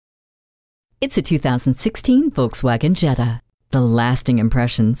It's a 2016 Volkswagen Jetta. The lasting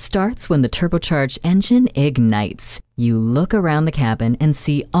impression starts when the turbocharged engine ignites. You look around the cabin and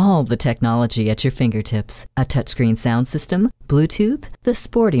see all the technology at your fingertips. A touchscreen sound system, Bluetooth, the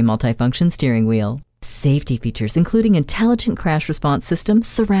sporty multifunction steering wheel. Safety features including intelligent crash response system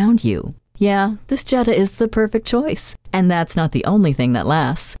surround you. Yeah, this Jetta is the perfect choice. And that's not the only thing that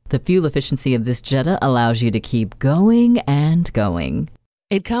lasts. The fuel efficiency of this Jetta allows you to keep going and going.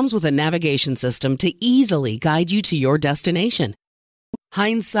 It comes with a navigation system to easily guide you to your destination.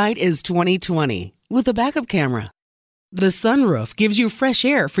 Hindsight is 20/20 with a backup camera. The sunroof gives you fresh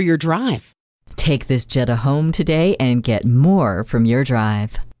air for your drive. Take this Jetta home today and get more from your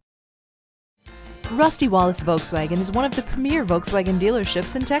drive. Rusty Wallis Volkswagen is one of the premier Volkswagen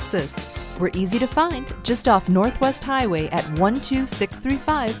dealerships in Texas. We're easy to find just off Northwest Highway at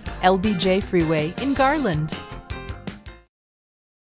 12635 LBJ Freeway in Garland.